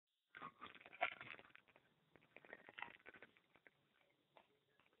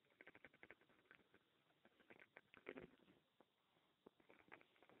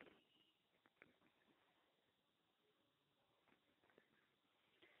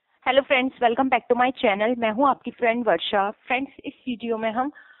Hello friends, welcome back to my channel. मैं हूं आपकी फ्रेंड वर्षा। फ्रेंड्स, इस वीडियो में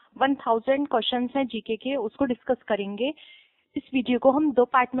हम 1000 क्वेश्चंस हैं जीके के, उसको डिस्कस करेंगे। इस वीडियो को हम 2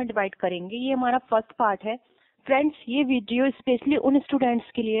 पार्ट में डिवाइड करेंगे। ये हमारा फर्स्ट पार्ट है। फ्रेंड्स, ये वीडियो स्पेशली उन स्टूडेंट्स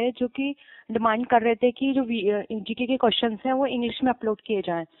के लिए है जो कि डिमांड कर रहे थे कि जो जीके के क्वेश्चंस हैं वो इंग्लिश में अपलोड किए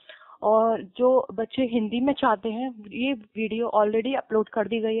जाएं, और जो बच्चे हिंदी में चाहते हैं ये वीडियो ऑलरेडी अपलोड कर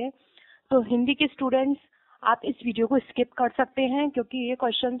दी गई है। तो हिंदी के स्टूडेंट्स, आप इस वीडियो को स्किप कर सकते हैं क्योंकि ये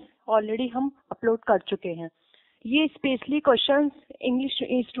क्वेश्चंस ऑलरेडी हम अपलोड कर चुके हैं। ये स्पेशली क्वेश्चंस इंग्लिश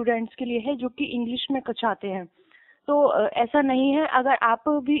स्टूडेंट्स के लिए है जो कि इंग्लिश में चाहते हैं। तो ऐसा नहीं है, अगर आप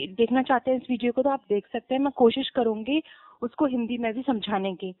भी देखना चाहते हैं इस वीडियो को तो आप देख सकते हैं। मैं कोशिश करूंगी उसको हिंदी में भी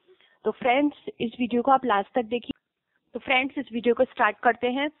समझाने की। तो फ्रेंड्स, इस वीडियो को आप लास्ट तक देखिए। तो फ्रेंड्स, इस वीडियो को स्टार्ट करते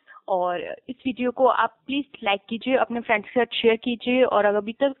हैं, और इस वीडियो को आप प्लीज लाइक कीजिए, अपने फ्रेंड्स के साथ शेयर कीजिए, और अगर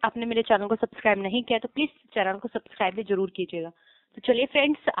अभी तक आपने मेरे चैनल को सब्सक्राइब नहीं किया तो प्लीज चैनल को सब्सक्राइब भी जरूर कीजिएगा। तो चलिए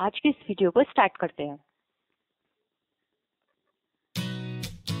फ्रेंड्स, आज के इस वीडियो को स्टार्ट करते हैं।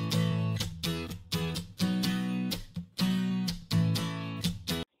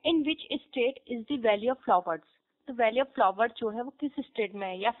 इन which state is the valley of flowers? तो वैली ऑफ फ्लावर्स जो है वो किस स्टेट में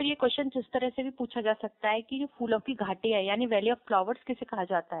है, या फिर ये क्वेश्चन इस तरह से भी पूछा जा सकता है कि जो फूलों की घाटी है यानी वैली ऑफ फ्लावर्स किसे कहा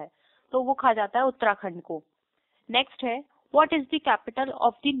जाता है, तो वो कहा जाता है उत्तराखंड को। नेक्स्ट है, what is the capital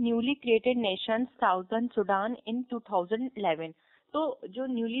of the newly created nation southern Sudan इन 2011? तो जो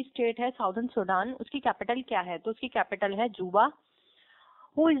न्यूली स्टेट है साउदर्न सूडान, उसकी कैपिटल क्या है? तो उसकी कैपिटल है जूबा।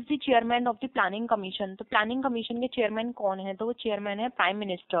 Who is the chairman of the planning commission? तो प्लानिंग कमीशन के चेयरमैन कौन है? तो वो चेयरमैन है प्राइम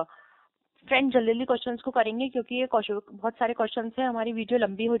मिनिस्टर। फ्रेंड, जल्दी जल्दी क्वेश्चंस को करेंगे क्योंकि ये बहुत सारे क्वेश्चंस हैं, हमारी वीडियो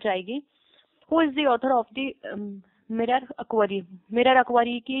लंबी हो जाएगी। Who is the author of the mirror अक्वरी? Mirror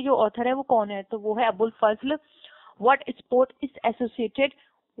अक्वरी की जो ऑथर है वो कौन है? तो वो है अबुल फजल। What sport is associated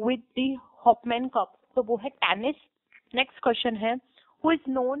with the हॉपमैन cup? तो वो है टेनिस। नेक्स्ट क्वेश्चन है, who is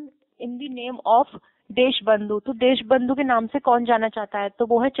known in the name of Deshbandhu? तो देशबंधु के नाम से कौन जाना चाहता है? तो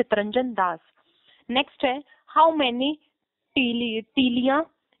वो है चित्तरंजन दास। नेक्स्ट है, हाउ मेनी तीलियां,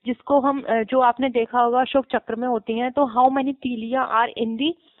 जिसको हम जो आपने देखा होगा अशोक चक्र में होती हैं, तो हाउ मेनी तीलियां आर इन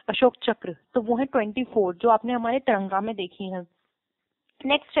दी अशोक चक्र? तो वो है 24, जो आपने हमारे तिरंगा में देखी हैं।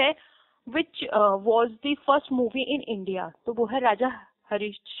 नेक्स्ट है, which was the first movie in India? तो वो है राजा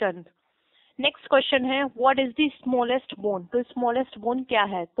हरिश्चंद्र। नेक्स्ट क्वेश्चन है, what is the smallest bone? तो स्मॉलेस्ट बोन क्या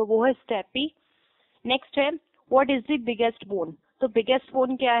है? तो वो है स्टेपी। नेक्स्ट है, what is the biggest bone? तो बिगेस्ट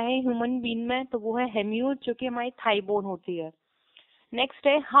बोन क्या है ह्यूमन बीइंग में? तो वो है हेम्यूर, जो कि हमारी थाई बोन होती है। नेक्स्ट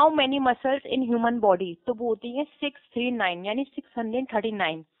है, how many muscles in human body? तो वो होती है 639 यानी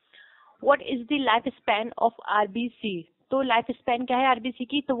 639। What is the life span of RBC? तो लाइफ स्पैन क्या है आरबीसी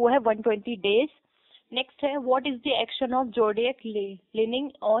की? तो वो है 120 डेज। नेक्स्ट है, what is the action of zodiac leaning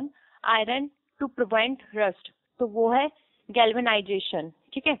on iron to prevent rust? तो वो है गैल्वेनाइजेशन।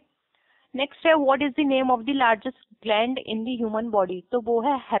 ठीक है। नेक्स्ट है, what is the name of the largest gland in the human body? तो वो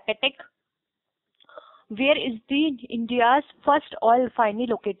है hepatic. Where is the India's first oil refinery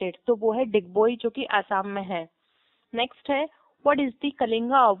located? तो वो है डिगबोई, जो कि आसाम में है। नेक्स्ट है, what is the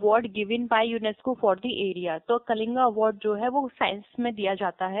Kalinga award given by UNESCO for the area? तो कलिंगा अवार्ड जो है वो साइंस में दिया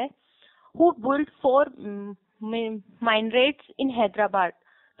जाता है। हु बिल्ड 4 माइनरेट्स इन हैदराबाद?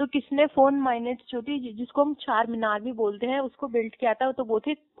 तो किसने 4 माइनरेट्स जो थी, जिसको हम 4 मीनार भी बोलते हैं, उसको बिल्ड किया था? तो वो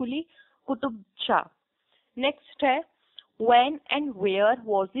थे कुली कुतुब शाह। नेक्स्ट है, when and where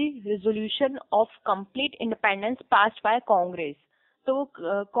was the resolution of complete independence passed by Congress? तो वो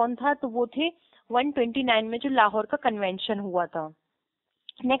कौन था? तो वो थे 129 में जो लाहौर का कन्वेंशन हुआ था।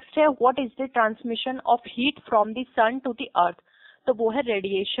 नेक्स्ट है, what is the transmission of heat from the sun to the earth? तो वो है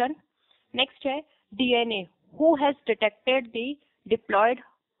रेडिएशन। नेक्स्ट है, DNA, who has detected the diploid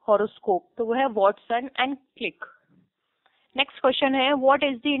horoscope? तो वो है Watson and click. Next question है, what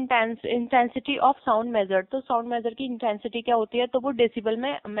is the intensity of sound major? तो sound major की इंटेंसिटी क्या होती है? तो वो डेसिबल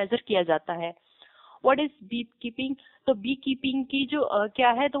में मेजर किया जाता है। What is B keeping? तो बी कीपिंग की जो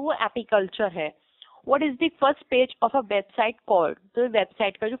क्या है? तो वो एपीकल्चर है। What is the first page of a website called? तो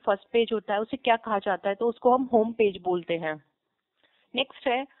वेबसाइट का जो फर्स्ट पेज होता है उसे क्या कहा जाता है? तो उसको हम होम पेज बोलते हैं। नेक्स्ट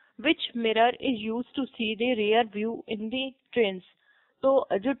है, विच mirror is use to see the rear view in the trains? तो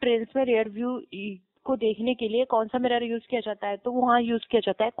जो ट्रेन्स में रियर व्यू को देखने के लिए कौन सा मिरर यूज किया जाता है? तो वहाँ यूज किया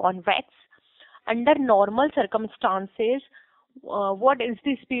जाता है convex. Under normal circumstances what is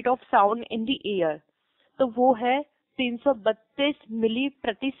the speed of sound in the air? तो वो है 332 मिली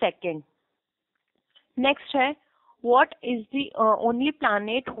प्रति सेकेंड। नेक्स्ट है, what is the only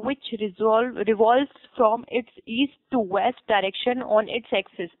planet which revolves from its east to west direction on its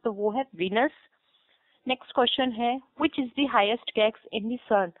axis? तो वो है Venus. Next question है, which is the highest gas in the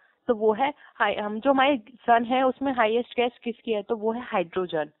सन? तो वो है हम जो हमारे सन है उसमें हाईएस्ट गैस किसकी है? तो वो है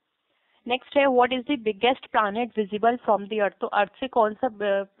हाइड्रोजन। नेक्स्ट है what is the biggest planet visible from the earth, तो अर्थ से कौन सा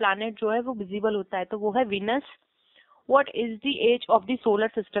प्लैनेट जो है वो विजिबल होता है, तो वो है Venus. What is the age of the solar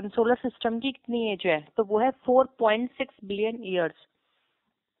system, solar system की कितनी एज है, तो वो है 4.6 बिलियन ईयर्स।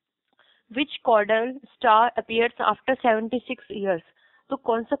 विच chordal star appears after 76 years, तो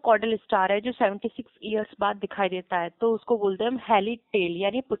कौन सा कॉर्डल स्टार है जो 76 ईयर्स बाद दिखाई देता है, तो उसको बोलते हैं हम हेली टेल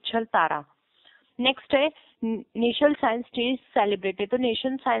यानी पुच्छल तारा। नेक्स्ट है नेशनल साइंस डे सेलिब्रेटेड, तो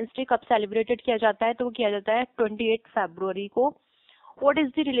नेशनल साइंस डे कब सेलिब्रेटेड किया जाता है, तो वो किया जाता है 28 फरवरी को। What is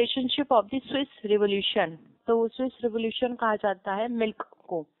the relationship of the Swiss revolution, तो स्विस रिवॉल्यूशन कहा जाता है मिल्क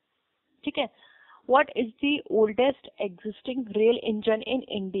को, ठीक है। What is the oldest existing rail engine in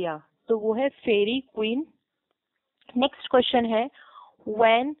India, तो वो है फेरी क्वीन। नेक्स्ट क्वेश्चन है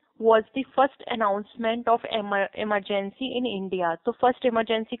when was the first announcement of emergency in India, तो फर्स्ट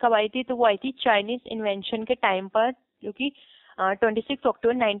इमरजेंसी कब आई थी, तो वो आई थी चाइनीज इन्वेंशन के टाइम पर, जो कि 26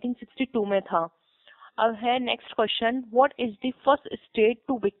 अक्टूबर 1962 में था। अब है next question what is the first state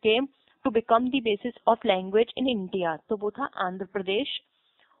to become the basis of language in India, तो वो था Andhra Pradesh.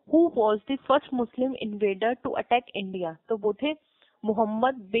 Who was the first Muslim invader to attack India, तो वो थे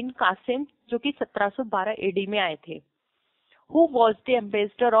मोहम्मद बिन कासिम, जो कि 1712 एडी में आए थे। Who was the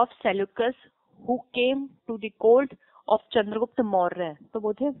ambassador of Seleucus who came to the court of Chandragupta Maurya, तो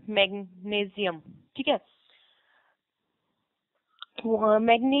वो थे मैग्नेशियम, ठीक है।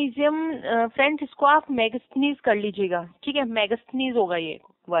 मैग्नीशियम फ्रेंड्स इसको आप मैगस्थनीज कर लीजिएगा, ठीक है, मैगस्थनीज होगा ये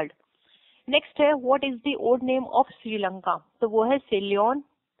वर्ड। नेक्स्ट है what is the old name of Sri Lanka, तो वो है सेलियन।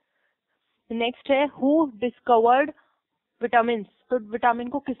 नेक्स्ट है हु डिस्कवर्ड विटामिन, तो विटामिन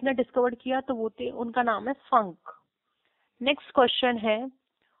को किसने डिस्कवर किया, तो वो थे उनका नाम है फंक। नेक्स्ट क्वेश्चन है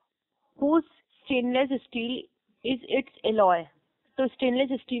whose stainless steel is it's alloy, तो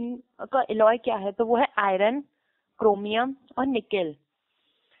स्टेनलेस स्टील का एलॉय क्या है, तो वो है आयरन, क्रोमियम और निकेल।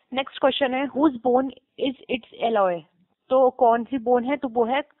 नेक्स्ट क्वेश्चन है whose bone is it's alloy, तो कौन सी बोन है, तो वो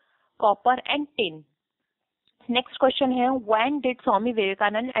है copper and tin. Next question है when did Swami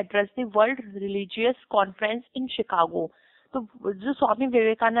Vivekananda address the world religious conference in Chicago, तो जो स्वामी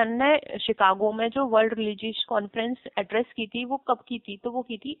विवेकानंद ने शिकागो में जो वर्ल्ड रिलीजियस कॉन्फ्रेंस एड्रेस की थी वो कब की थी, तो वो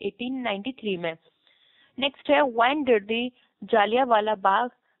की थी 1893 में। नेक्स्ट है when did the Jallianwala Bagh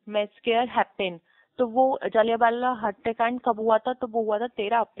massacre happen, तो वो जालियांवाला हत्याकांड कब हुआ था, तो वो हुआ था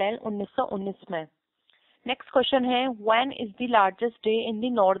 13 अप्रैल 1919 में। नेक्स्ट क्वेश्चन है when is the largest day in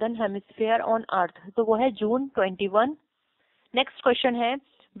the northern hemisphere on earth, तो वो है जून 21। नेक्स्ट क्वेश्चन है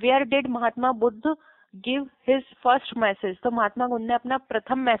where did Mahatma Buddha give his first message, तो महात्मा बुद्ध ने अपना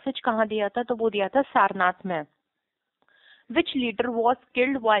प्रथम मैसेज कहाँ दिया था, तो वो दिया था सारनाथ में। विच leader was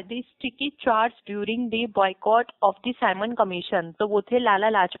killed by the sticky charge during the boycott of the Simon commission, तो वो थे लाला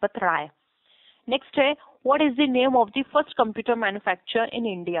लाजपत राय। नेक्स्ट है what is the name of the first computer manufacture in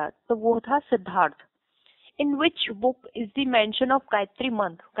India, तो वो था सिद्धार्थ। इन which book is the mention of Gayatri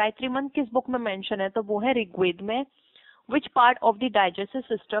मंत्र, गायत्री मंत्र किस बुक में मेंशन है, तो वो है ऋग्वेद में। Which part of the digestive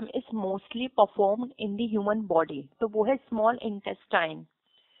system is mostly performed in the human body, तो वो है small intestine।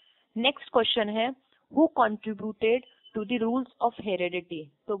 Next question है who contributed to the rules of heredity,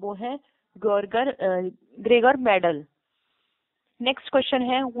 तो वो है ग्रेगर मेडल। Next question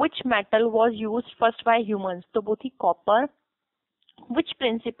है which metal was used first by humans, तो वो थी copper. Which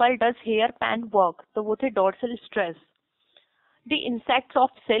principle does hairpan work, तो वो थे dorsal stress। The insects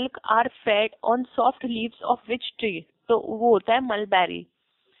of silk are fed on soft leaves of which tree, तो वो होता है मलबेरी।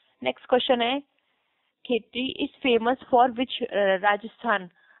 नेक्स्ट क्वेश्चन है खेती is famous for which, Rajasthan,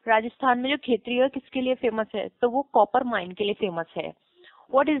 Rajasthan में जो खेती है किसके लिए फेमस है, तो वो कॉपर माइन के लिए फेमस है।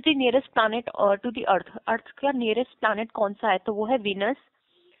 What is the nearest planet to the earth, अर्थ का नियरेस्ट प्लैनेट कौन सा है, तो वो है Venus.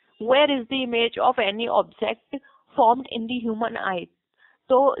 Where is the image of any object formed in the human आई,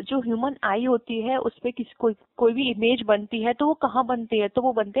 तो जो ह्यूमन आई होती है उस पे कोई भी इमेज बनती है तो वो कहाँ बनती है, तो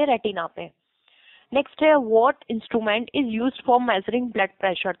वो बनते हैं रेटिना पे। नेक्स्ट है what instrument is used for measuring blood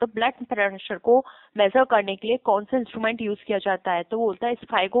pressure, तो ब्लड प्रेशर को मेजर करने के लिए कौन सा इंस्ट्रूमेंट यूज किया जाता है, तो वो होता है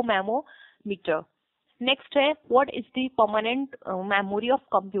स्फाइगोमेमोमीटर। नेक्स्ट है what is the permanent memory of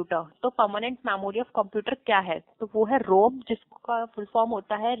computer, तो परमानेंट मेमोरी ऑफ कंप्यूटर क्या है, तो वो है रोम, जिसका फुल फॉर्म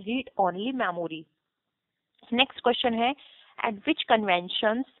होता है read only memory. Next question है at which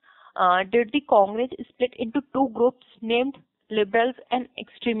conventions did the Congress split into two groups named liberals and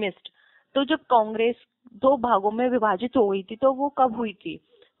extremists, तो जब कांग्रेस दो भागों में विभाजित हो गई थी तो वो कब हुई थी,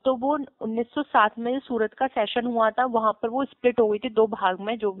 तो वो 1907 में सूरत का सेशन हुआ था, वहां पर वो स्प्लिट हो गई थी दो भाग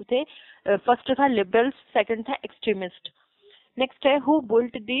में, जो थे फर्स्ट था लिबरल्स, सेकंड था एक्सट्रीमिस्ट। नेक्स्ट है who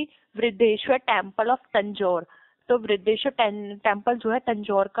built the Vriddheshwar temple of Tanjore, तो वृद्धेश्वर टेम्पल जो है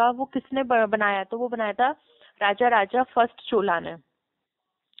तंजौर का वो किसने बनाया, तो वो बनाया था राजा फर्स्ट चोला ने।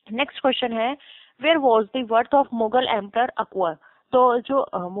 नेक्स्ट क्वेश्चन है where was the birth of Mughal emperor Akbar. तो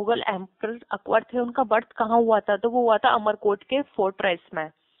जो मुगल एम्पर अकबर थे उनका बर्थ कहाँ हुआ था, तो वो हुआ था अमरकोट के फोर्ट्रेस में।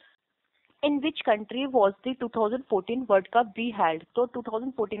 इन which country was the 2014 world cup be held. तो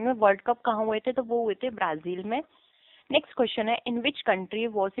 2014 में वर्ल्ड कप कहाँ हुए थे, तो वो हुए थे ब्राजील में। नेक्स्ट क्वेश्चन है इन which country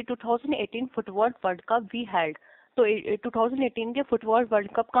was the 2018 football world cup be held. तो 2018 के फुटबॉल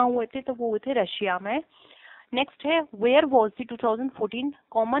वर्ल्ड कप कहाँ हुए थे, तो वो हुए थे रशिया में। नेक्स्ट है where was the 2014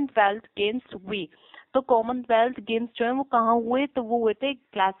 Commonwealth games हुई। तो कॉमनवेल्थ गेम्स जो है वो कहाँ हुए, तो वो हुए थे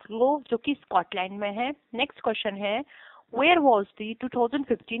ग्लासगो जो कि स्कॉटलैंड में है। नेक्स्ट क्वेश्चन है where was the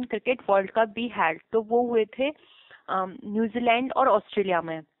 2015 cricket world cup be held. तो वो हुए थे न्यूजीलैंड और ऑस्ट्रेलिया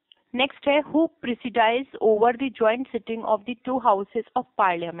में। नेक्स्ट है who प्रिसिडाइज over the joint sitting of the two houses of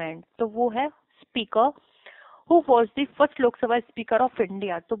parliament. तो वो है speaker. Who was the first Lok Sabha speaker of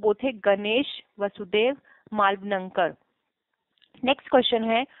India. तो वो थे गणेश वसुदेव मालवनकर। नेक्स्ट क्वेश्चन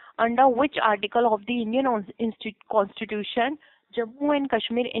है under which article of the Indian constitution Jammu and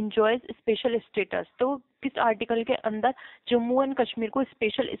Kashmir enjoys special status. तो किस article के अंदर जम्मू एंड कश्मीर को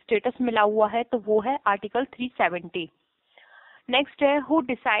स्पेशल स्टेटस मिला हुआ है, तो वो है आर्टिकल 370। नेक्स्ट है who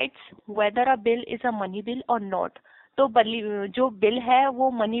decides whether a bill is a money bill और नॉट। तो जो बिल है वो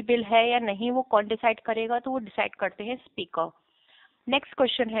मनी बिल है या नहीं, वो कौन डिसाइड करेगा, तो वो डिसाइड करते हैं स्पीकर। नेक्स्ट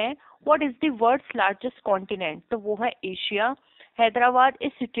क्वेश्चन है what is the world's largest continent. तो वो है Asia. Hyderabad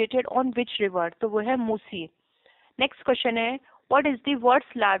is situated on which river. तो वो है मूसी। नेक्स्ट क्वेश्चन है what is the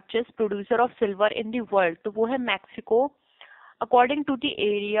world's largest producer of silver in the world. तो वो है Mexico. According to the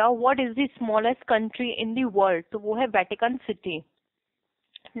area what is the smallest country in the world. तो वो है वेटिकन सिटी।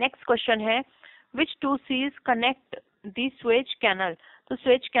 नेक्स्ट क्वेश्चन है विच to seize connect the Suez canal. तो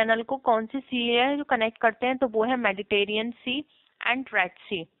Suez canal को कौन सी सी है जो कनेक्ट करते हैं, तो वो है Mediterranean C and red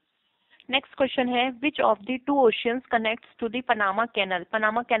C. Next question है which of the two oceans connects to the Panama canal.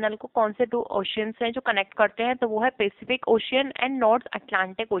 Panama canal को कौन से टू ओशियंस हैं जो कनेक्ट करते हैं, तो वो है Pacific ocean and north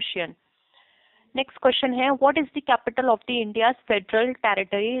Atlantic ocean. Next question है what is the capital of the India federal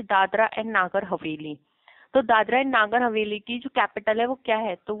territory Dadra and Nagar Haveli. तो दादरा एंड नागर हवेली की जो कैपिटल है वो क्या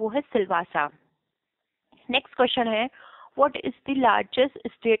है, तो वो है सिलवासा। नेक्स्ट क्वेश्चन है what is the largest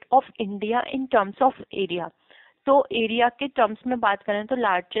state of India in terms of area. तो एरिया के टर्म्स में बात करें तो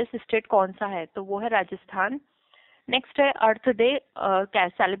लार्जेस्ट स्टेट कौन सा है, तो वो है राजस्थान। नेक्स्ट है अर्थ डे क्या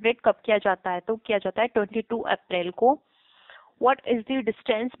सेलिब्रेट कब किया जाता है, तो किया जाता है 22 अप्रैल को। What is the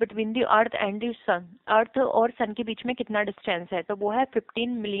distance between the earth and the सन। अर्थ और सन के बीच में कितना डिस्टेंस है, तो वो है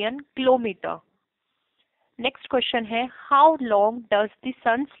 15 मिलियन किलोमीटर। नेक्स्ट क्वेश्चन है how long does the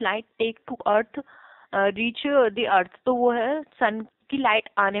sons light take to earth reach the earth. तो वो है सन की लाइट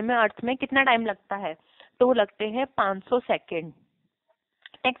आने में अर्थ में कितना टाइम लगता है, तो वो लगते हैं 500 सेकेंड।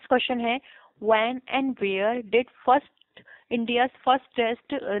 नेक्स्ट क्वेश्चन है when and where did first India first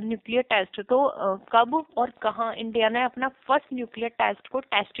test nuclear test. तो कब और कहाँ इंडिया ने अपना फर्स्ट न्यूक्लियर टेस्ट को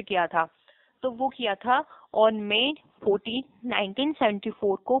टेस्ट किया था, तो वो किया था ऑन मई 14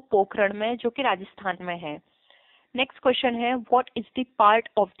 1974 को पोखरण में जो कि राजस्थान में है। नेक्स्ट क्वेश्चन है what is the part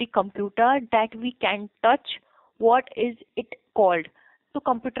of the computer that we can touch, what is it called. तो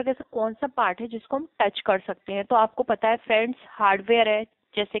कंप्यूटर का ऐसा कौन सा पार्ट है जिसको हम टच कर सकते हैं, तो आपको पता है फ्रेंड्स हार्डवेयर है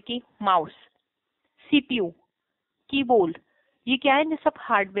जैसे कि माउस, सीपीयू, कीबोर्ड, ये क्या है, ये सब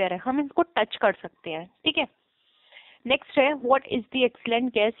हार्डवेयर है, हम इनको टच कर सकते हैं, ठीक है। नेक्स्ट है what is the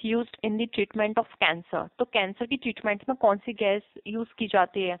excellent gas used in the treatment of cancer. तो कैंसर की ट्रीटमेंट में कौन सी गैस यूज की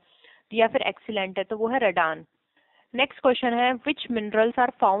जाती है या फिर एक्सीलेंट है, तो वो है रेडान। नेक्स्ट क्वेश्चन है विच minerals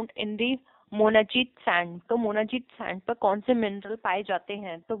are found in the मोनाजीत sand. तो मोनाजीत सैंड पर कौन से मिनरल पाए जाते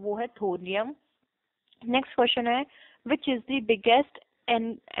हैं, तो वो है थोरियम। नेक्स्ट क्वेश्चन है which is the biggest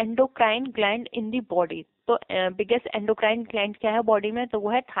endocrine gland in the body. तो बिगेस्ट एंडोक्राइन ग्लैंड क्या है बॉडी में, तो वो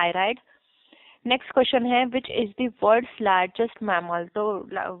है थायराइड। नेक्स्ट क्वेश्चन है which is the world's largest mammal. तो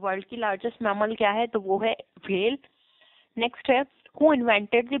वर्ल्ड की लार्जेस्ट मैमल क्या है, तो वो है व्हेल। नेक्स्ट है who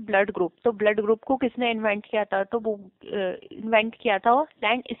invented the blood group. तो ब्लड ग्रुप को किसने इन्वेंट किया था, तो वो इन्वेंट किया था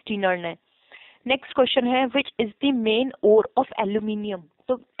लैंड स्टीनर ने। नेक्स्ट क्वेश्चन है which is the main ore of aluminium.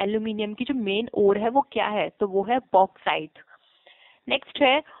 तो एल्यूमिनियम की जो मेन ओर है वो क्या है, तो वो है बॉक्साइट। नेक्स्ट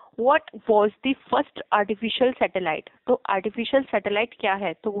है what was the first artificial satellite. तो आर्टिफिशियल सैटेलाइट क्या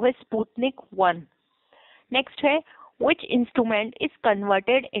है, तो वो है स्पुतनिक 1। नेक्स्ट है which instrument is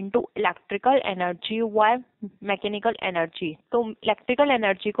converted into electrical energy while mechanical energy। तो इलेक्ट्रिकल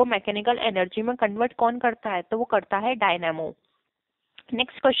एनर्जी को मैकेनिकल एनर्जी में कन्वर्ट कौन करता है, तो वो करता है डायनामो।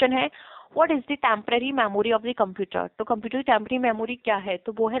 नेक्स्ट क्वेश्चन है what is the temporary memory of the computer. तो कंप्यूटर की टेम्पररी मेमोरी क्या है,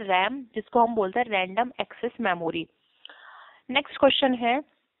 तो वो है रैम, जिसको हम बोलते हैं random access memory. Next question है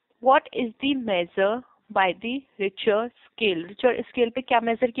what is the measure by the Richter scale. Richter scale पे क्या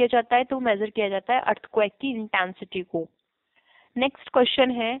मेजर किया जाता है? तो मेजर किया जाता है अर्थक्वेक की इंटेंसिटी को। नेक्स्ट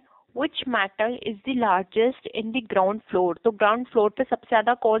क्वेश्चन है which metal is the largest in the ground floor. तो ग्राउंड फ्लोर पे सबसे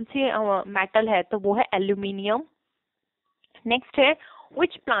ज्यादा कौन सी मेटल है? तो वो है एल्यूमिनियम। नेक्स्ट है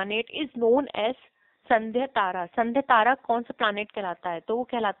which planet is known as संध्या तारा। संध्या तारा कौन सा प्लैनेट कहलाता है? तो वो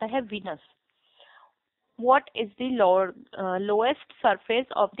कहलाता है Venus. What is the lowest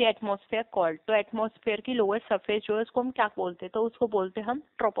surface of the atmosphere called. तो एटमॉस्फेयर की लोएस्ट सरफेस जो है उसको हम क्या बोलते हैं? तो उसको बोलते हैं हम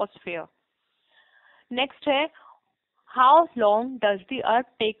ट्रोपोस्फेयर। नेक्स्ट है how long does the earth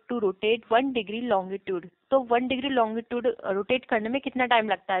take to rotate 1 degree longitude. तो 1 डिग्री लॉन्गिट्यूड रोटेट करने में कितना टाइम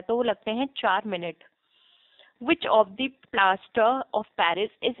लगता है? तो वो लगते हैं 4 minute. Which of the plaster of Paris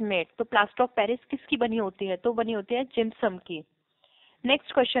is made. तो प्लास्टर ऑफ पेरिस किसकी बनी होती है? तो बनी होती है जिप्सम की।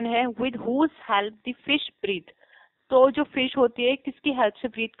 नेक्स्ट क्वेश्चन है with whose help the fish breathe. तो जो फिश होती है किसकी हेल्प से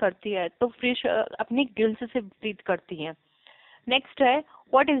ब्रीथ करती है? तो फिश अपनी गिल्स से ब्रीथ करती है। नेक्स्ट है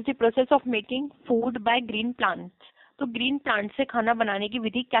what is the process of making food by green plants. तो ग्रीन प्लांट से खाना बनाने की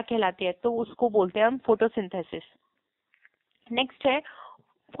विधि क्या कहलाती है? तो उसको बोलते हैं हम फोटोसिंथेसिस। नेक्स्ट है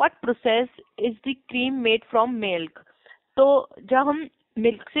what process is the cream made from milk. तो जब हम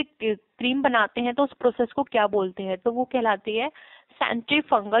मिल्क से क्रीम बनाते हैं तो उस प्रोसेस को क्या बोलते हैं? तो वो कहलाती है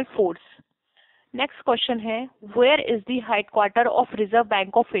सेंट्रीफंगल फोर्स। नेक्स्ट क्वेश्चन है where is the headquarter of reserve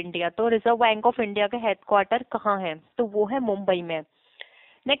bank of India. तो रिजर्व बैंक ऑफ इंडिया का हेडक्वार्टर कहाँ है? तो वो है मुंबई में।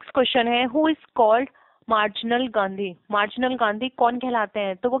 नेक्स्ट क्वेश्चन है who is called marginal Gandhi. Marginal Gandhi कौन कहलाते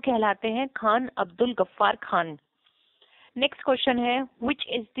हैं? तो वो कहलाते हैं खान अब्दुल गफ्फार खान। नेक्स्ट क्वेश्चन है which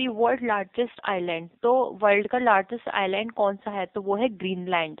is the world largest island. तो वर्ल्ड का लार्जेस्ट आइलैंड कौन सा है? तो वो है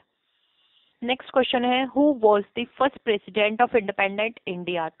ग्रीनलैंड। नेक्स्ट क्वेश्चन है who was the first president of independent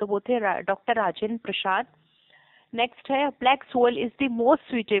India. तो वो थे डॉक्टर राजेंद्र प्रसाद। नेक्स्ट है black soil is the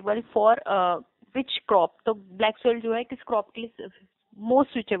most suitable for which crop. तो ब्लैक सोइल जो है किस क्रॉप के लिए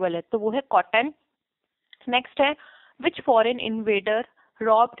मोस्ट सुइटेबल है? तो वो है कॉटन। नेक्स्ट है विच foreign invader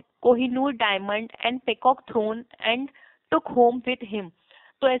robbed Kohinoor diamond and peacock throne and took home with him.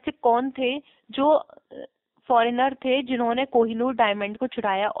 तो ऐसे कौन थे जो फॉरेनर थे जिन्होंने कोहिनूर डायमंड को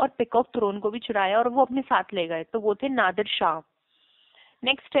चुराया और पिकॉक थ्रोन को भी चुराया और वो अपने साथ ले गए? तो वो थे नादिर शाह।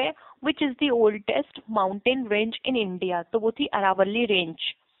 नेक्स्ट है which is the oldest mountain range in India. तो वो थी अरावली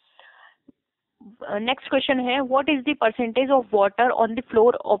रेंज। नेक्स्ट क्वेश्चन है what is the percentage of water on the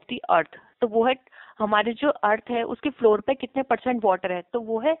floor of the earth. तो वो है हमारे जो अर्थ है उसके फ्लोर पे कितने परसेंट वाटर है? तो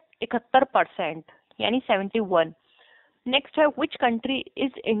वो है 71% यानी 71। नेक्स्ट है which country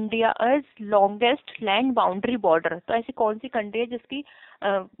is India longest land boundary border. तो ऐसी कौन सी कंट्री है जिसकी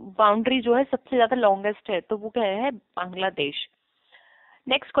बाउंड्री जो है सबसे ज्यादा लॉन्गेस्ट है? तो वो क्या है? बांग्लादेश।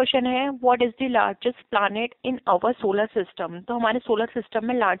 नेक्स्ट क्वेश्चन है what is the largest planet in our solar system. तो हमारे सोलर सिस्टम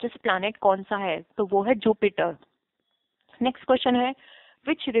में लार्जेस्ट प्लैनेट कौन सा है? तो वो है जुपिटर। नेक्स्ट क्वेश्चन है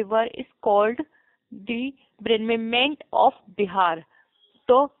which river is called the ब्रिनमेंट of Bihar.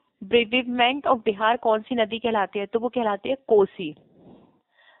 तो ब्रिविमेंट ऑफ बिहार कौन सी नदी कहलाती है? तो वो कहलाती है कोसी।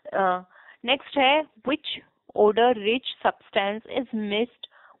 नेक्स्ट है विच order rich substance is mixed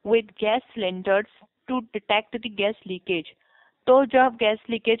with gas cylinders to detect the gas leakage. तो जब गैस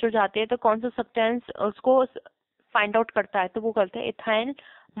लीकेज हो जाती है तो कौन सा सब्सटेंस उसको फाइंड आउट करता है? तो वो करता है इथाइल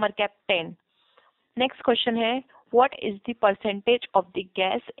मरकैप्टेन। नेक्स्ट क्वेश्चन है what is the percentage of the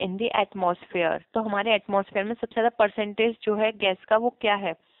gas in the atmosphere. तो हमारे एटमॉस्फेयर में सबसे ज्यादा परसेंटेज जो है गैस का वो क्या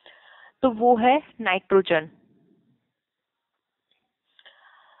है? तो वो है नाइट्रोजन।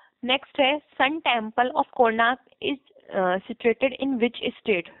 नेक्स्ट है sun temple of Konark is situated in which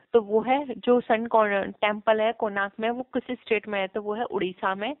state. तो वो है जो सन टेम्पल है कोणार्क में वो किस स्टेट में है? तो वो है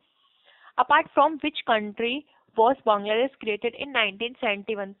उड़ीसा में। Apart from which country was Bangladesh created in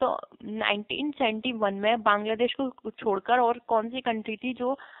 1971। तो 1971 में बांग्लादेश को छोड़कर और कौन सी कंट्री थी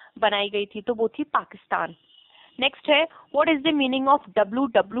जो बनाई गई थी? तो वो थी पाकिस्तान। नेक्स्ट है what is the meaning of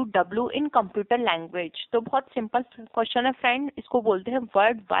www in computer language. तो बहुत सिंपल क्वेश्चन है फ्रेंड, इसको बोलते हैं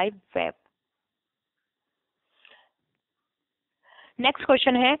world wide web. Next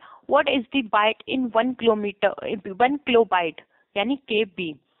question है what is the bite in 1 kilometre 1 kilobyte यानी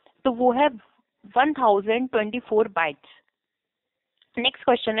KB। तो वो है 1024 बाइट्स। नेक्स्ट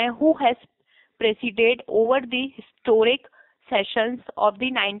क्वेश्चन है who has preceded over the historic sessions of the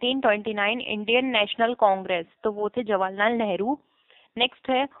 1929 Indian national Congress. तो वो थे जवाहरलाल नेहरू। नेक्स्ट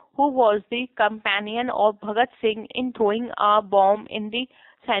है who was the companion of Bhagat Singh in throwing a bomb in the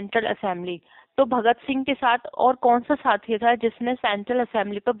central assembly. तो भगत सिंह के साथ और कौन सा साथी था जिसने सेंट्रल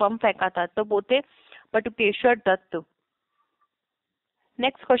असेंबली पर बम फेंका था? तो वो थे बटुकेश्वर दत्त।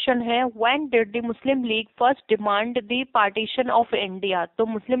 नेक्स्ट क्वेश्चन है when did the Muslim league first demand the partition of India. तो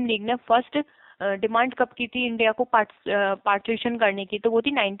मुस्लिम लीग ने फर्स्ट डिमांड कब की थी इंडिया को पार्टीशन करने की? तो वो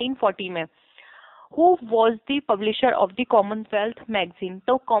थी 1940 में। Who was the publisher of the Commonwealth magazine?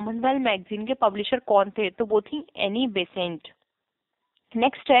 तो कॉमनवेल्थ मैगजीन के पब्लिशर कौन थे? तो वो थी एनी बेसेंट।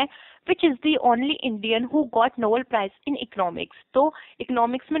 नेक्स्ट है which is the only Indian who got Nobel prize in economics? तो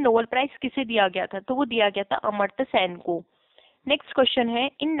इकोनॉमिक्स में नोबेल प्राइज किसे दिया गया था? तो वो दिया गया था अमर्त्य सेन को। नेक्स्ट क्वेश्चन है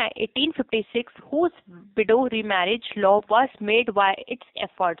इन 1856 whose window remarriage law was made by it's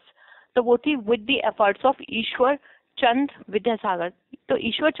efforts? तो वो थी विद द एफर्ट्स ऑफ ईश्वर चंद विद्यासागर। तो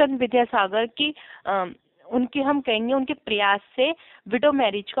ईश्वर चंद विद्यासागर की उनके हम कहेंगे उनके प्रयास से विडो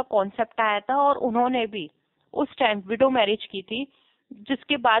मैरिज का कॉन्सेप्ट आया था, और उन्होंने भी उस टाइम विडो मैरिज की थी,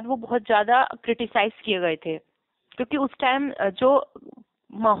 जिसके बाद वो बहुत ज्यादा क्रिटिसाइज किए गए थे, क्योंकि उस टाइम जो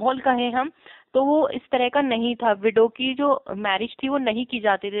माहौल कहें हम तो वो इस तरह का नहीं था, विडो की जो मैरिज थी वो नहीं की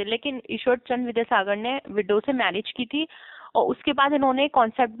जाती थी। लेकिन ईश्वर चंद विद्यासागर ने विडो से मैरिज की थी, और उसके बाद इन्होंने एक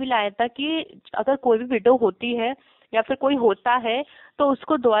कॉन्सेप्ट भी लाया था कि अगर कोई भी विडो होती है या फिर कोई होता है तो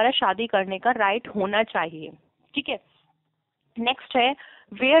उसको दोबारा शादी करने का राइट होना चाहिए। ठीक है। नेक्स्ट है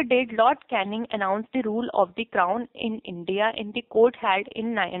where did Lord Canning announce the rule of the crown in India in the court held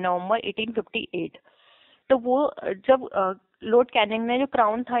in नवंबर 1858? तो वो जब लॉर्ड कैनिंग ने जो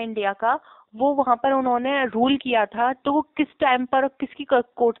क्राउन था इंडिया का वो वहां पर उन्होंने रूल किया था, तो वो किस टाइम पर किसकी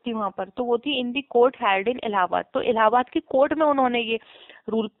कोर्ट थी वहां पर? तो वो थी इन दी कोर्ट हेल्ड इन इलाहाबाद। तो इलाहाबाद की कोर्ट में उन्होंने ये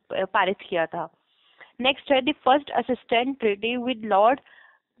रूल पारित किया था। नेक्स्ट है the first assistant treaty with Lord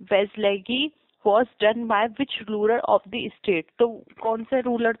वेस्लेगी was done by which ruler of the state? तो कौन से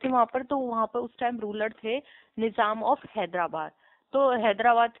रूलर थे वहां पर? तो वहां पर उस टाइम रूलर थे निजाम ऑफ हैदराबाद। तो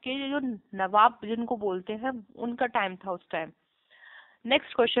हैदराबाद के जो नवाब जिनको बोलते हैं उनका टाइम था उस टाइम।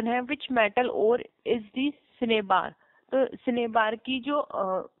 नेक्स्ट क्वेश्चन है which metal ore is the cinnabar? तो सिनेबार की जो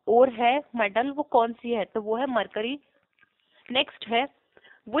ओर है मेटल वो कौन सी है? तो वो है मरकरी। नेक्स्ट है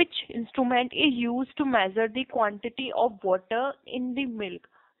which instrument is use to measure the quantity of water in the milk?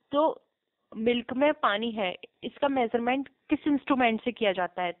 तो मिल्क में पानी है, इसका मेजरमेंट किस इंस्ट्रूमेंट से किया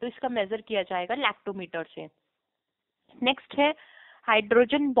जाता है? तो इसका मेजर किया जाएगा लैक्टोमीटर से। नेक्स्ट है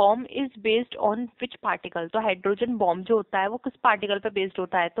hydrogen bomb is based on which particle? तो हाइड्रोजन बॉम्ब जो होता है वो किस पार्टिकल पे बेस्ड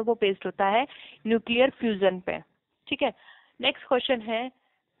होता है? तो वो बेस्ड होता है न्यूक्लियर फ्यूजन पे। ठीक है। नेक्स्ट क्वेश्चन है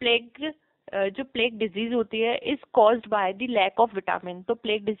प्लेग जो प्लेग डिजीज होती है is caused by the lack of vitamin? तो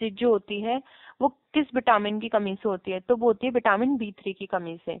प्लेग डिजीज जो होती है वो किस विटामिन की कमी से होती है? तो वो होती है विटामिन B3 की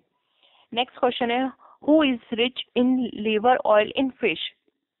कमी से। नेक्स्ट क्वेश्चन है who is rich in liver oil in fish?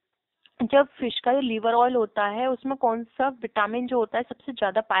 जब फिश का जो लीवर ऑयल होता है उसमें कौन सा विटामिन जो होता है सबसे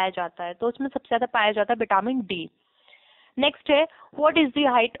ज्यादा पाया जाता है? तो उसमें सबसे ज्यादा पाया जाता है विटामिन D। नेक्स्ट है what is the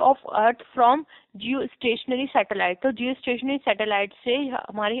height of earth from Jio stationery satellite? तो जियो स्टेशनरी सैटेलाइट से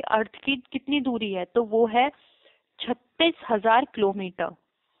हमारी अर्थ की कितनी दूरी है? तो वो है 36,000 किलोमीटर।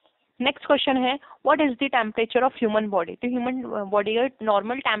 नेक्स्ट क्वेश्चन है what is the temperature of human body? तो ह्यूमन बॉडी का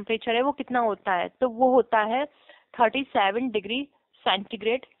नॉर्मल टेम्परेचर है वो कितना होता है? तो वो होता है 37 डिग्री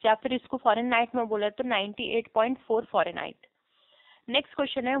सेंटीग्रेड, या फिर इसको फॉरेनहाइट में बोले तो 98.4 फॉरेनहाइट। नेक्स्ट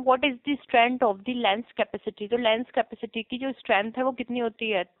क्वेश्चन है what is the strength of the lens capacity? तो लेंस कैपेसिटी की जो स्ट्रेंथ है वो कितनी होती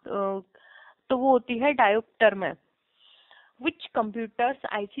है? तो वो होती है डायोप्टर में। विच computers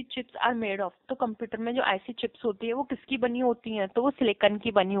IC chips are made of? तो कंप्यूटर में जो आईसी चिप्स होती है वो किसकी बनी होती हैं? तो वो सिलिकॉन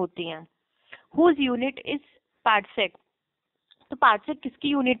की बनी होती हैं। Whose unit is parsec? तो पार्सेक किसकी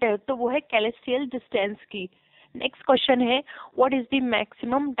यूनिट है? तो वो है कैलेस्टियल डिस्टेंस की। नेक्स्ट क्वेश्चन है what is the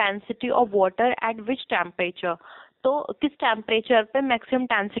maximum density of water at which temperature? तो किस टेम्परेचर पे मैक्सिमम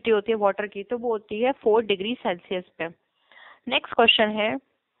डेंसिटी होती है वाटर की? तो वो होती है 4 डिग्री सेल्सियस पे। नेक्स्ट क्वेश्चन है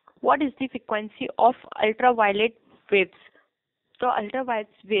what is the frequency of ultraviolet waves? तो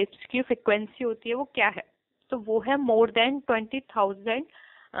अल्ट्रावायलेट वेव्स की फ्रीक्वेंसी होती है वो क्या है? तो वो है more than 20,000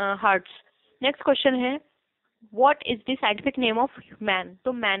 hertz. Next question है what is the scientific name of man?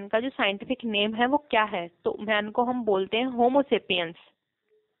 तो मैन का जो साइंटिफिक नेम है वो क्या है? तो मैन को हम बोलते हैं होमोसेपियंस।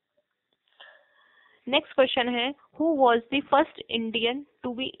 नेक्स्ट क्वेश्चन है who was the first Indian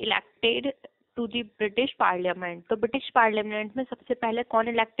to be elected to the British parliament? तो ब्रिटिश पार्लियामेंट में सबसे पहले कौन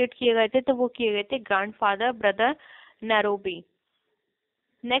इलेक्टेड किए गए थे? तो वो किए गए थे ग्रैंडफादर ब्रदर नैरोबी।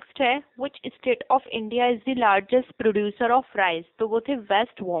 नेक्स्ट है which state of India is the largest producer of rice? तो वो थे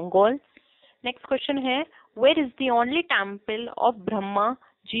वेस्ट बंगाल। नेक्स्ट क्वेश्चन है where is the only temple of Brahma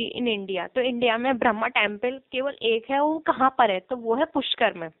ji in India? तो इंडिया में ब्रह्मा टेम्पल केवल एक है, वो कहाँ पर है? तो वो है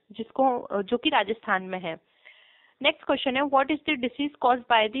पुष्कर में, जिसको जो कि राजस्थान में है। नेक्स्ट क्वेश्चन है what is the disease caused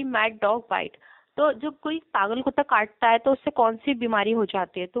by the mad dog bite? तो जब कोई पागल कुत्ता काटता है तो उससे कौन सी बीमारी हो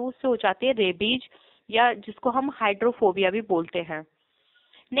जाती है? तो उससे हो जाती है रेबीज, या जिसको हम हाइड्रोफोबिया भी बोलते हैं।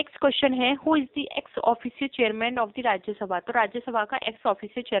 नेक्स्ट क्वेश्चन है who is the x official chairman of the Rajya Sabha. तो राज्यसभा का एक्स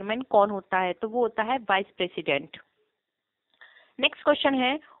ऑफिशियल चेयरमैन कौन होता है, तो वो होता है वाइस प्रेसिडेंट। नेक्स्ट क्वेश्चन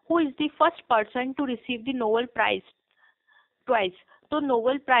है who is the first person to receive the Nobel prize twice. तो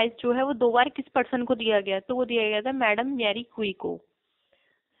नोबेल प्राइज जो है वो 2 बार किस पर्सन को दिया गया, तो वो दिया गया था मैडम मैरी क्यूरी को।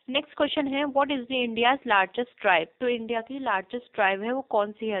 नेक्स्ट क्वेश्चन है what is the India's largest tribe. तो इंडिया की लार्जेस्ट ट्राइब है वो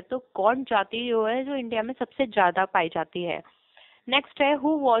कौन सी है, तो कौन जाति जो है जो इंडिया में सबसे ज्यादा पाई जाती है। नेक्स्ट है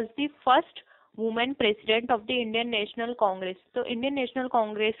who was the first women president of the Indian national Congress. तो इंडियन नेशनल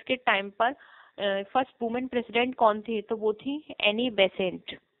कांग्रेस के टाइम पर फर्स्ट वुमेन प्रेसिडेंट कौन थी, तो वो थी एनी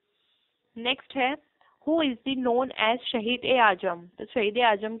बेसेंट। नेक्स्ट है who is the known as शहीद ए आजम। तो शहीद ए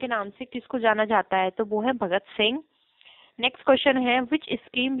आजम के नाम से किसको जाना जाता है, तो वो है भगत सिंह। नेक्स्ट क्वेश्चन है विच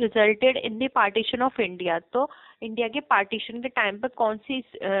scheme resulted in the partition of India. तो इंडिया के पार्टीशन के टाइम पर कौन सी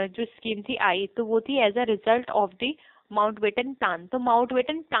जो स्कीम थी आई, तो वो थी as a result of the Mountbatten plan. तो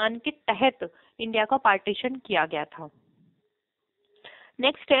माउंटबेटन प्लान के तहत इंडिया का पार्टीशन किया गया था।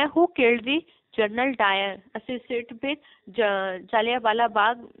 नेक्स्ट है who killed the general Dyer associated with Jallianwala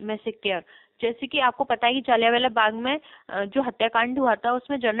Bagh massacre. जैसे कि आपको पता है कि जालियांवाला बाग में जो हत्याकांड हुआ था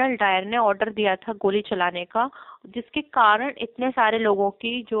उसमें जनरल डायर ने ऑर्डर दिया था गोली चलाने का, जिसके कारण इतने सारे लोगों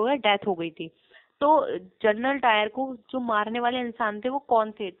की जो है डेथ हो गई थी। तो जनरल डायर को जो मारने वाले इंसान थे वो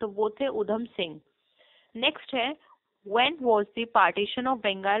कौन थे, तो वो थे उधम सिंह। नेक्स्ट है when was the partition of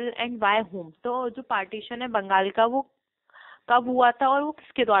Bengal and by whom. तो जो पार्टीशन है बंगाल का वो कब हुआ था और वो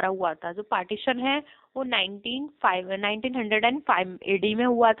किसके द्वारा हुआ था। जो पार्टीशन है वो 1905 एडी में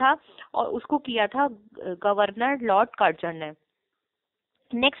हुआ था और उसको किया था गवर्नर लॉर्ड कर्जन ने।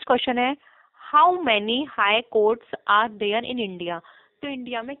 नेक्स्ट क्वेश्चन है how many high courts are there in India. तो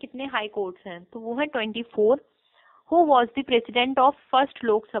इंडिया में कितने हाई कोर्ट्स हैं, तो वो है 24। Who was the president of first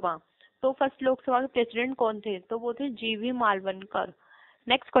Lok Sabha. तो फर्स्ट लोकसभा के प्रेसिडेंट कौन थे, तो वो थे जीवी मालवणकर।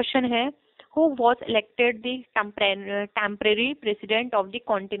 नेक्स्ट क्वेश्चन है who was elected the temporary president of the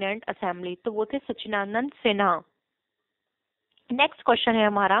continent assembly. तो वो थे सचिदानंद सिन्हा। नेक्स्ट क्वेश्चन है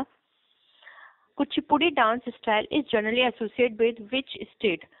हमारा Kuchipudi dance style is generally associated with which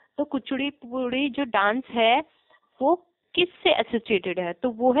state. तो कुचिपुड़ी जो डांस है वो किस से एसोसिएटेड है,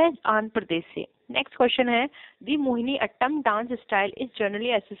 तो वो है आंध्र प्रदेश से। नेक्स्ट क्वेश्चन है दी Mohini Attam dance style is generally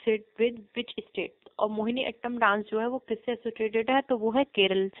associated with which state. और मोहिनी अट्टम डांस जो है वो किससे एसोसिएटेड है, तो वो है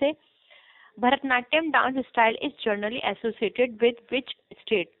केरल से। Bharatanatyam dance style is generally associated with which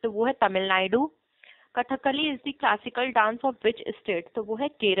state, तो वो है Tamil Nadu. Kathakali is the classical dance of which state, तो वो है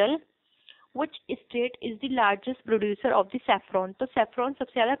Kerala. Which state is the largest producer of the saffron। तो saffron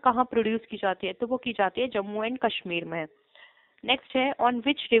सबसे ज्यादा कहाँ प्रोड्यूस की जाती है, तो वो की जाती है जम्मू एंड कश्मीर में। नेक्स्ट है on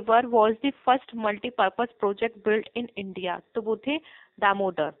which river was the first multipurpose project built in India. तो वो थे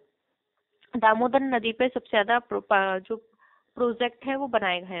दामोदर। दामोदर नदी पे सबसे ज्यादा जो प्रोजेक्ट है वो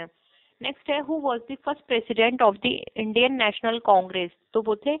बनाए गए हैं। नेक्स्ट है who was the first president of the Indian national Congress. तो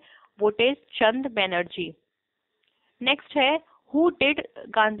वो थे वोटेश चंद बनर्जी। नेक्स्ट है who did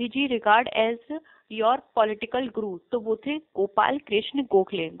Gandhi ji regard as your political गुरु। तो वो थे गोपाल कृष्ण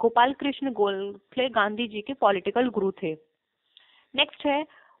गोखले। गोपाल कृष्ण गोखले गांधी जी के पॉलिटिकल गुरु थे। नेक्स्ट है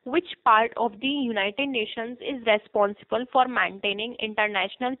which part of the United Nations is responsible for maintaining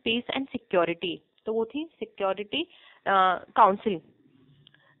international piece and security. तो वो थी सिक्योरिटी काउंसिल।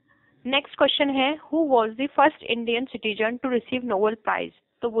 नेक्स्ट क्वेश्चन है who was the first Indian citizen to receive Nobel prize.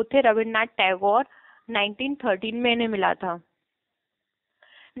 तो वो थे रविन्द्रनाथ टैगोर। 1913 में इन्हें मिला था।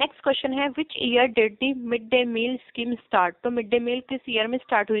 नेक्स्ट क्वेश्चन है which year did the mid day meal scheme start. तो मिड डे मील किस ईयर में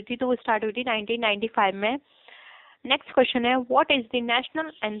स्टार्ट हुई थी, तो वो स्टार्ट हुई थी 1995 में। नेक्स्ट क्वेश्चन है what is the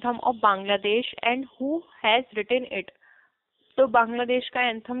national anthem of Bangladesh and who has written it. तो बांग्लादेश का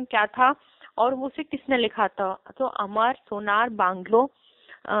एंथम क्या था और वो उसे किसने लिखा था, तो अमर सोनार बांग्लो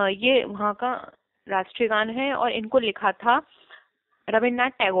ये वहाँ का राष्ट्रीय गान है और इनको लिखा था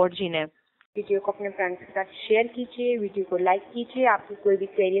रविन्द्रनाथ टैगोर जी ने। वीडियो को अपने फ्रेंड्स के साथ शेयर कीजिए, वीडियो को लाइक कीजिए। आपकी कोई भी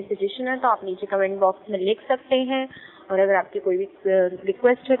क्वेरी सजेशन है तो आप नीचे कमेंट बॉक्स में लिख सकते हैं और अगर आपकी कोई भी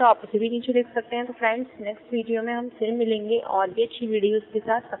रिक्वेस्ट है तो आप उसे भी नीचे लिख सकते हैं। तो फ्रेंड्स नेक्स्ट वीडियो में हम फिर मिलेंगे और भी अच्छी वीडियोस के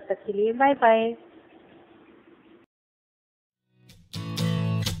साथ। तब तक के लिए बाय बाय।